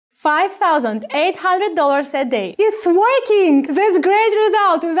$5,800 a day. It's working! That's great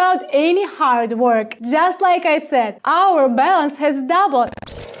result without any hard work. Just like I said, our balance has doubled.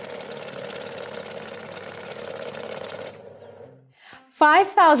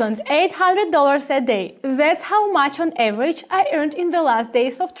 $5,800 a day. That's how much on average I earned in the last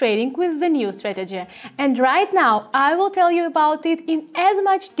days of trading with the new strategy. And right now I will tell you about it in as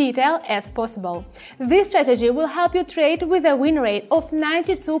much detail as possible. This strategy will help you trade with a win rate of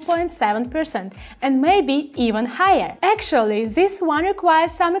 92.7% and maybe even higher. Actually, this one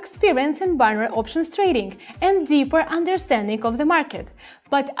requires some experience in binary options trading and deeper understanding of the market.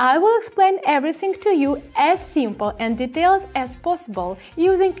 But I will explain everything to you as simple and detailed as possible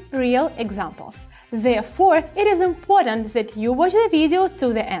using real examples. Therefore, it is important that you watch the video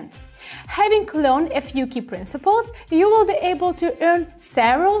to the end. Having learned a few key principles, you will be able to earn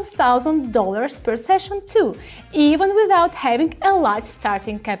several $1,000s per session too, even without having a large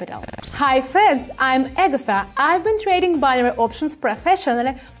starting capital. Hi friends, I'm Agatha. I've been trading binary options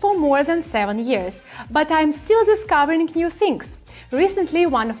professionally for more than 7 years, but I'm still discovering new things. Recently,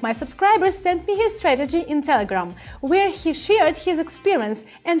 one of my subscribers sent me his strategy in Telegram, where he shared his experience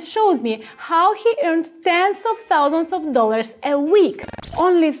and showed me how he earned tens of thousands of dollars a week.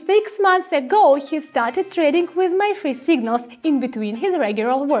 Only 6 months ago, he started trading with my free signals in between his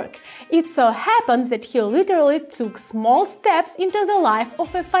regular work. It so happened that he literally took small steps into the life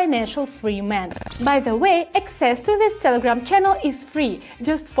of a financial free man. By the way, access to this Telegram channel is free.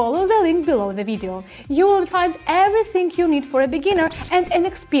 Just follow the link below the video. You will find everything you need for a beginner and an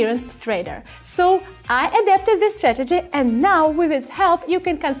experienced trader. So I adapted this strategy, and now with its help you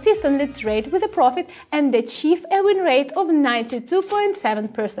can consistently trade with a profit and achieve a win rate of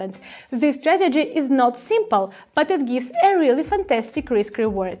 92.7%. This strategy is not simple, but it gives a really fantastic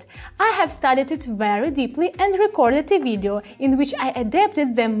risk-reward. I have studied it very deeply and recorded a video in which I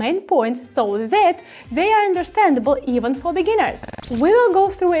adapted the main points so that they are understandable even for beginners. We will go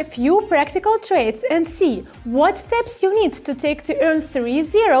through a few practical trades and see what steps you need to take to earn 3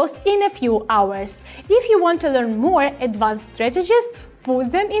 zeros in a few hours. If you want to learn more advanced strategies,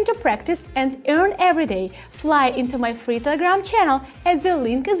 put them into practice and earn every day, fly into my free Telegram channel at the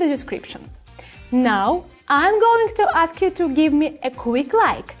link in the description. Now, I'm going to ask you to give me a quick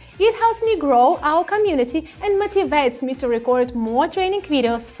like. It helps me grow our community and motivates me to record more training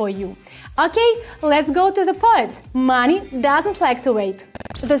videos for you. Okay, let's go to the point. Money doesn't like to wait.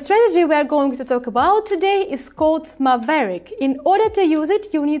 The strategy we are going to talk about today is called Maverick. In order to use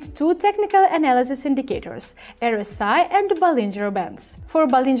it, you need two technical analysis indicators, RSI and Bollinger Bands. For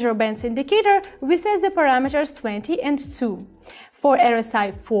Bollinger Bands indicator, we set the parameters 20 and 2. For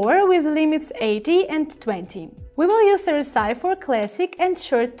RSI 4 with limits 80 and 20. We will use RSI for classic and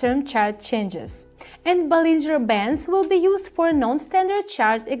short-term chart changes. And Bollinger Bands will be used for non-standard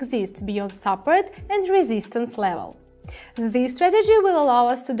charts exist beyond support and resistance level. This strategy will allow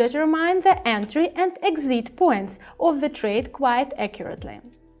us to determine the entry and exit points of the trade quite accurately.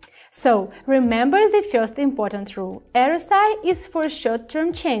 So, remember the first important rule. RSI is for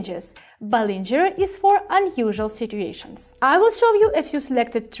short-term changes. Bollinger is for unusual situations. I will show you a few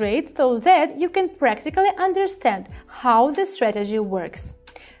selected trades so that you can practically understand how the strategy works.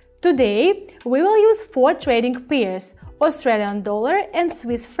 Today, we will use 4 trading pairs: Australian dollar and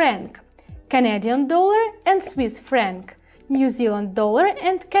Swiss franc, Canadian dollar and Swiss franc, New Zealand dollar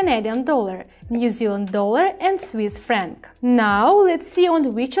and Canadian dollar, New Zealand dollar and Swiss franc. Now let's see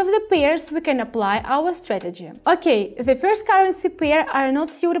on which of the pairs we can apply our strategy. Okay, the first currency pair are not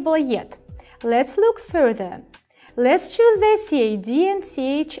suitable yet. Let's look further. Let's choose the CAD and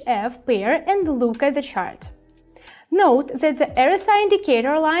CHF pair and look at the chart. Note that the RSI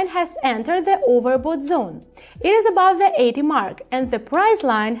indicator line has entered the overbought zone. It is above the 80 mark and the price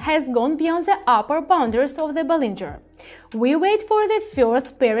line has gone beyond the upper boundaries of the Bollinger. We wait for the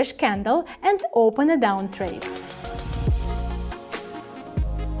first bearish candle and open a down trade.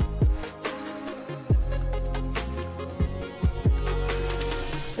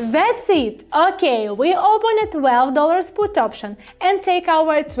 That's it! Okay, we open a $12 put option and take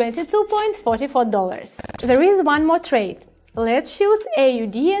our $22.44. There is one more trade. Let's choose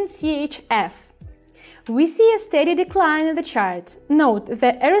AUD and CHF. We see a steady decline in the chart. Note,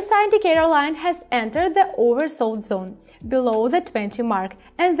 the RSI indicator line has entered the oversold zone, below the 20 mark,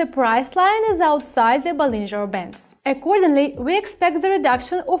 and the price line is outside the Bollinger Bands. Accordingly, we expect the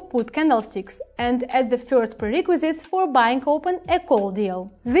reduction of put candlesticks and at the first prerequisites for buying open a call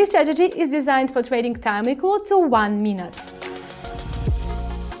deal. This strategy is designed for trading time equal to 1 minute.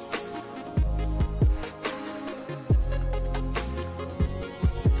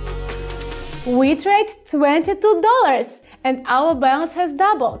 We trade $22 and our balance has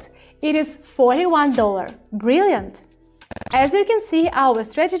doubled. It is $41. Brilliant! As you can see, our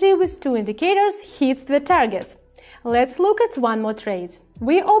strategy with 2 indicators hits the target. Let's look at one more trade.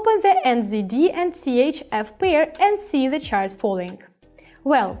 We open the NZD and CHF pair and see the chart falling.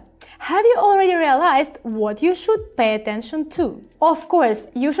 Well, have you already realized what you should pay attention to? Of course,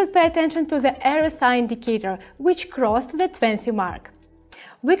 you should pay attention to the RSI indicator, which crossed the 20 mark.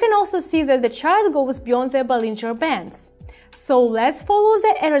 We can also see that the chart goes beyond the Bollinger Bands. So let's follow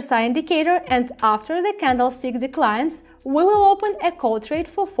the RSI indicator, and after the candlestick declines, we will open a call trade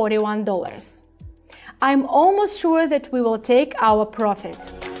for $41. I'm almost sure that we will take our profit.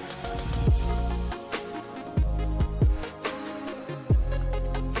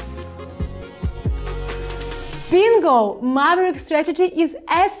 Bingo! Maverick strategy is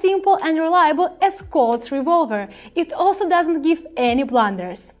as simple and reliable as Colt's revolver. It also doesn't give any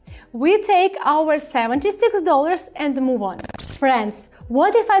blunders. We take our $76 and move on. Friends,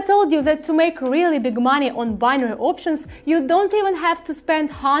 what if I told you that to make really big money on binary options, you don't even have to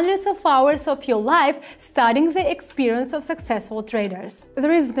spend hundreds of hours of your life studying the experience of successful traders?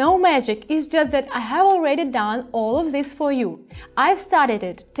 There is no magic, it's just that I have already done all of this for you. I've studied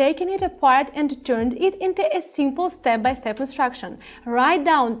it, taken it apart and turned it into a simple step-by-step instruction, right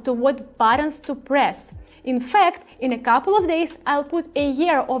down to what buttons to press. In fact, in a couple of days, I'll put a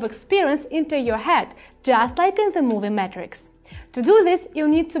year of experience into your head, just like in the movie Matrix. To do this, you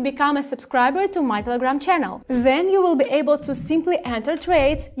need to become a subscriber to my Telegram channel. Then you will be able to simply enter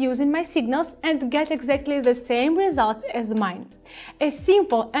trades using my signals and get exactly the same results as mine. A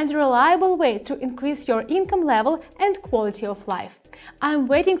simple and reliable way to increase your income level and quality of life. I'm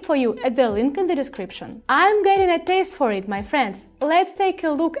waiting for you at the link in the description. I'm getting a taste for it, my friends. Let's take a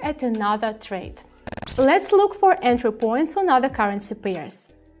look at another trade. Let's look for entry points on other currency pairs.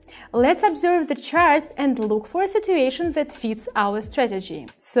 Let's observe the charts and look for a situation that fits our strategy.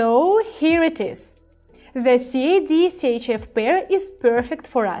 So here it is. The CAD-CHF pair is perfect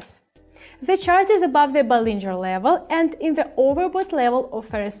for us. The chart is above the Bollinger level and in the overbought level of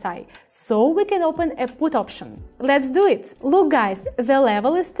RSI, so we can open a put option. Let's do it! Look guys, the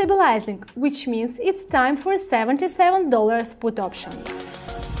level is stabilizing, which means it's time for $77 put option.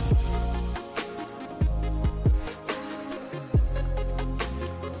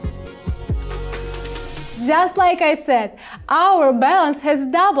 Just like I said, our balance has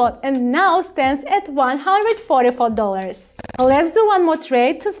doubled and now stands at $144. Let's do one more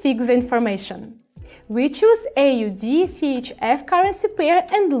trade to fix the information. We choose AUD-CHF currency pair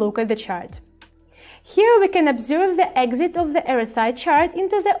and look at the chart. Here we can observe the exit of the RSI chart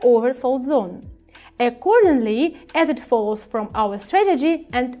into the oversold zone. Accordingly, as it follows from our strategy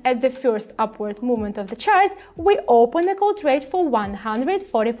and at the first upward movement of the chart, we open a call trade for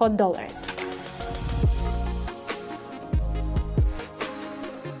 $144.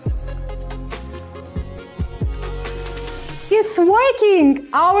 It's working!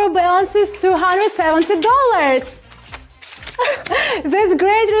 Our balance is $270! That's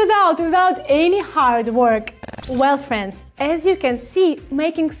great result without any hard work. Well friends, as you can see,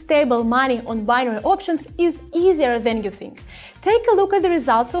 making stable money on binary options is easier than you think. Take a look at the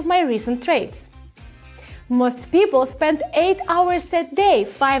results of my recent trades. Most people spend 8 hours a day,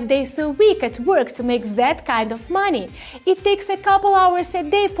 5 days a week at work to make that kind of money. It takes a couple hours a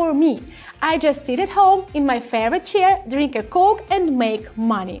day for me. I just sit at home in my favorite chair, drink a Coke and make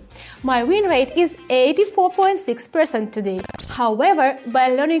money. My win rate is 84.6% today. However, by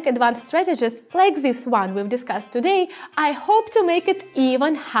learning advanced strategies like this one we've discussed today, I hope to make it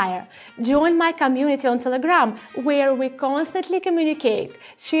even higher. Join my community on Telegram, where we constantly communicate,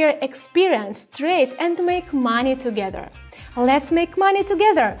 share experience, trade and make money together. Let's make money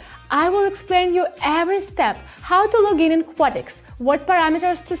together! I will explain you every step, how to log in Quotex, what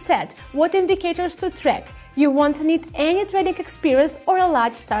parameters to set, what indicators to track. You won't need any trading experience or a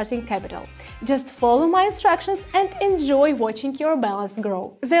large starting capital. Just follow my instructions and enjoy watching your balance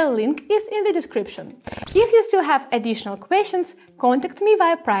grow. The link is in the description. If you still have additional questions, contact me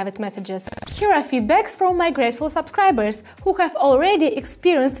via private messages. Here are feedbacks from my grateful subscribers who have already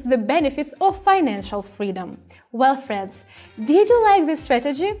experienced the benefits of financial freedom. Well friends, did you like this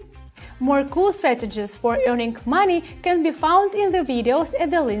strategy? More cool strategies for earning money can be found in the videos at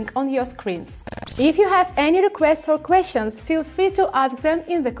the link on your screens. If you have any requests or questions, feel free to ask them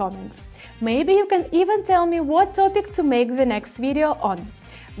in the comments. Maybe you can even tell me what topic to make the next video on.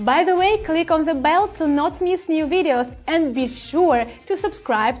 By the way, click on the bell to not miss new videos and be sure to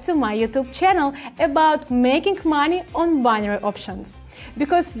subscribe to my YouTube channel about making money on binary options,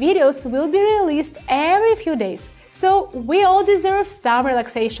 because videos will be released every few days. So we all deserve some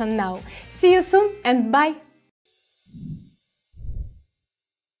relaxation now. See you soon and bye!